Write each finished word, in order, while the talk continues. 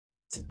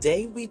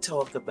Today we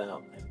talk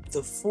about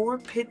the 4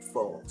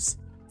 pitfalls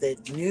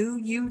that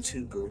new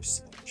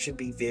YouTubers should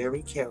be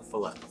very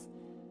careful of.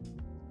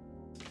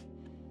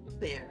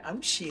 There,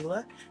 I'm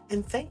Sheila,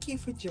 and thank you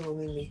for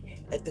joining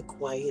me at the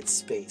Quiet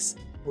Space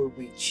where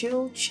we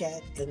chill,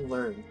 chat, and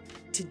learn.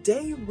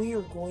 Today we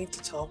are going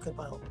to talk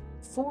about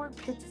 4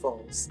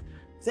 pitfalls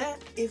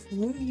that if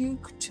new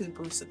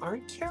YouTubers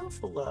aren't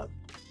careful of,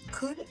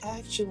 could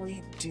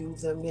actually do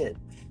them in.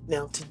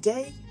 Now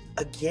today,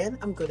 again,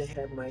 I'm going to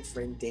have my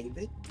friend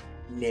David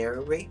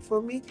narrate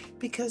for me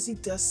because he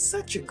does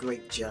such a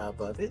great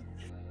job of it.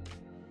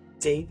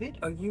 David,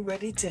 are you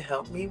ready to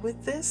help me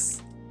with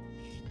this?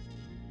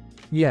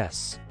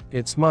 Yes,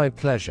 it's my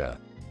pleasure.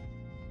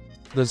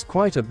 There's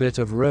quite a bit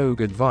of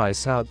rogue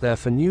advice out there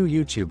for new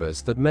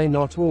YouTubers that may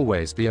not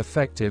always be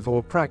effective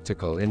or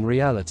practical in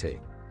reality.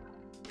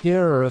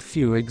 Here are a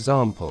few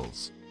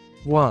examples.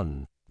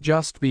 1.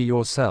 Just be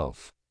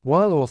yourself.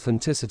 While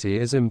authenticity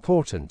is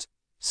important,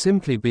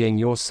 simply being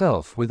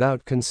yourself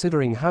without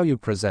considering how you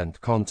present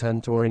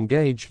content or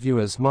engage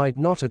viewers might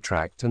not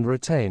attract and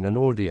retain an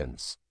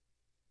audience.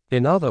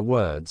 In other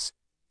words,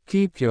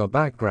 keep your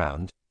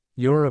background,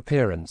 your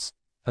appearance,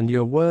 and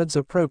your words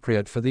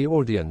appropriate for the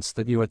audience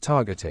that you are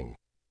targeting.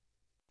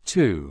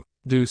 2.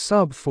 Do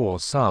sub for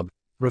sub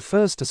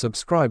refers to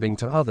subscribing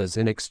to others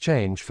in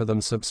exchange for them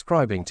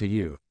subscribing to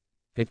you.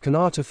 It can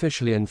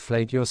artificially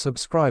inflate your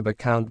subscriber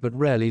count but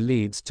rarely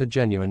leads to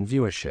genuine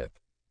viewership.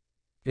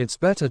 It's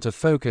better to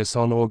focus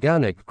on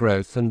organic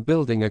growth and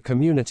building a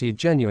community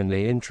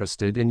genuinely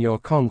interested in your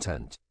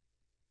content.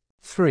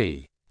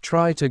 3.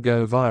 Try to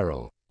go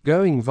viral.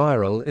 Going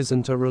viral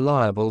isn't a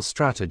reliable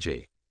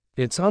strategy.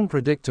 It's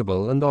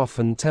unpredictable and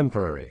often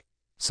temporary.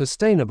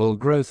 Sustainable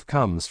growth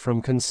comes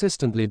from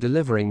consistently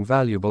delivering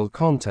valuable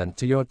content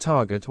to your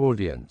target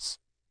audience.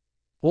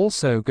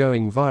 Also,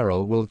 going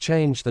viral will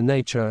change the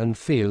nature and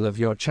feel of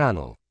your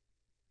channel.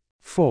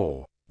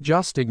 4.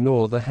 Just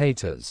ignore the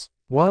haters.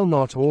 While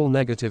not all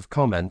negative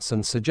comments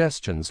and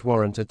suggestions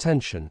warrant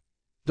attention,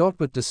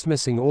 but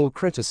dismissing all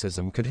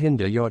criticism could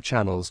hinder your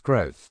channel's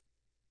growth.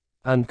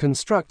 And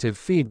constructive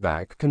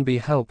feedback can be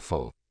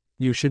helpful.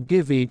 You should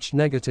give each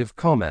negative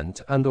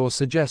comment and/or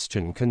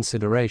suggestion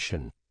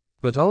consideration.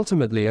 But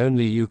ultimately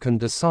only you can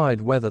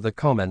decide whether the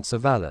comments are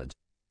valid,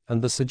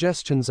 and the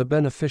suggestions are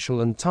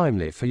beneficial and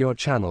timely for your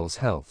channel's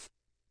health.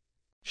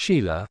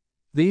 Sheila,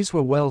 these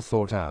were well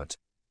thought out,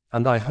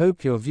 and I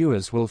hope your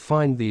viewers will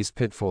find these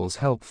pitfalls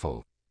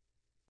helpful.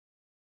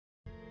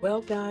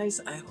 Well guys,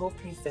 I hope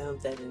you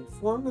found that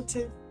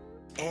informative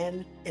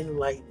and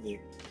enlightening.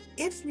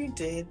 If you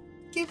did,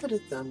 give it a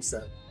thumbs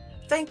up.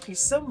 Thank you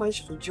so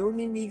much for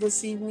joining me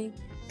this evening,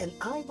 and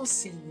I will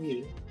see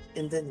you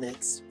in the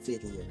next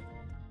video.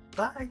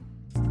 Bye.